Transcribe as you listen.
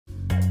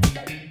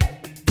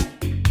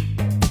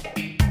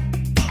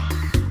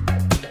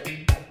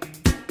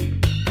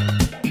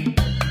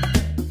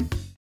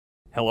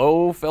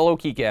Hello fellow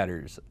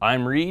KiCadders,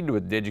 I'm Reid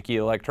with DigiKey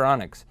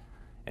Electronics,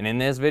 and in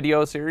this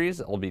video series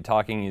I'll be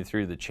talking you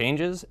through the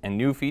changes and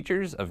new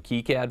features of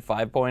KiCad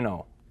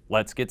 5.0.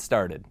 Let's get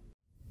started.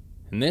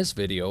 In this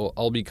video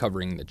I'll be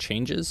covering the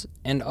changes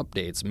and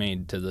updates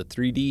made to the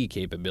 3D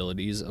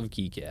capabilities of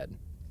KiCad.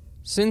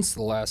 Since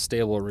the last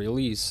stable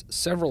release,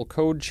 several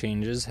code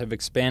changes have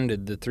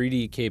expanded the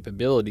 3D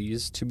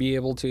capabilities to be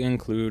able to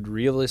include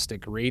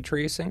realistic ray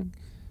tracing,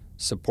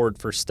 support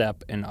for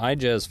STEP and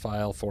IGES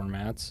file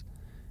formats,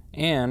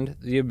 and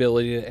the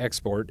ability to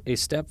export a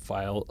STEP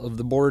file of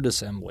the board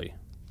assembly.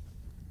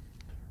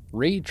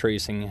 Ray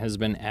tracing has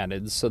been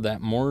added so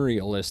that more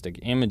realistic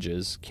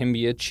images can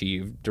be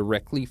achieved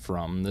directly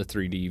from the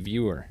 3D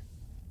viewer.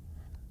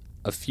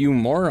 A few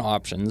more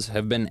options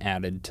have been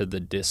added to the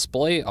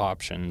display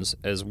options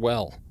as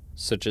well,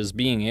 such as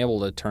being able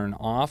to turn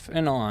off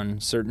and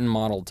on certain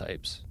model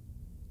types.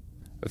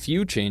 A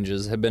few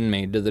changes have been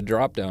made to the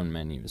drop-down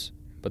menus,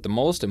 but the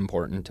most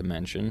important to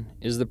mention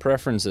is the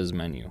Preferences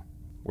menu,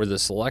 where the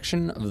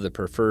selection of the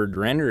preferred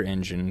render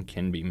engine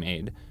can be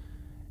made,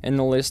 and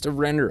the list of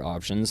render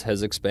options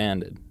has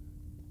expanded.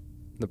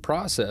 The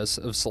process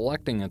of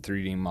selecting a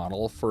 3D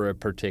model for a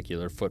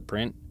particular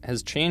footprint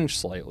has changed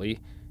slightly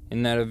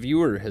in that a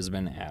viewer has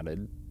been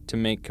added to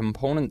make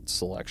component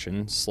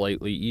selection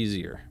slightly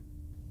easier.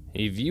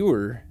 A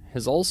viewer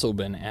has also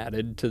been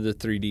added to the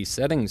 3D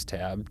Settings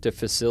tab to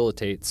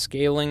facilitate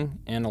scaling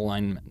and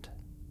alignment.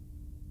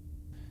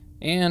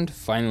 And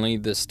finally,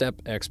 the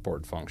STEP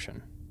export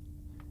function.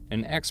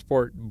 An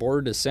export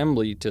board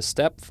assembly to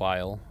STEP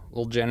file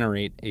will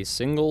generate a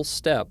single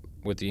step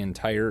with the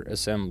entire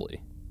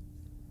assembly.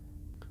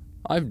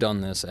 I've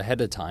done this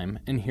ahead of time,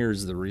 and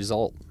here's the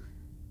result.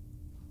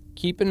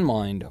 Keep in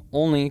mind,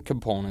 only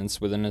components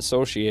with an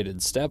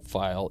associated STEP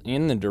file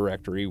in the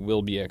directory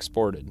will be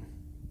exported.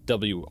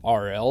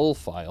 WRL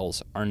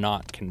files are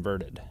not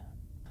converted.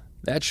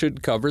 That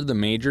should cover the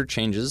major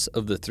changes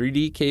of the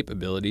 3D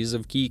capabilities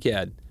of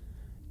KiCad.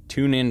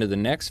 Tune into the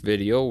next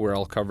video where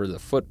I'll cover the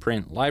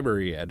Footprint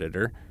Library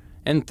Editor,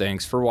 and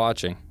thanks for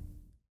watching.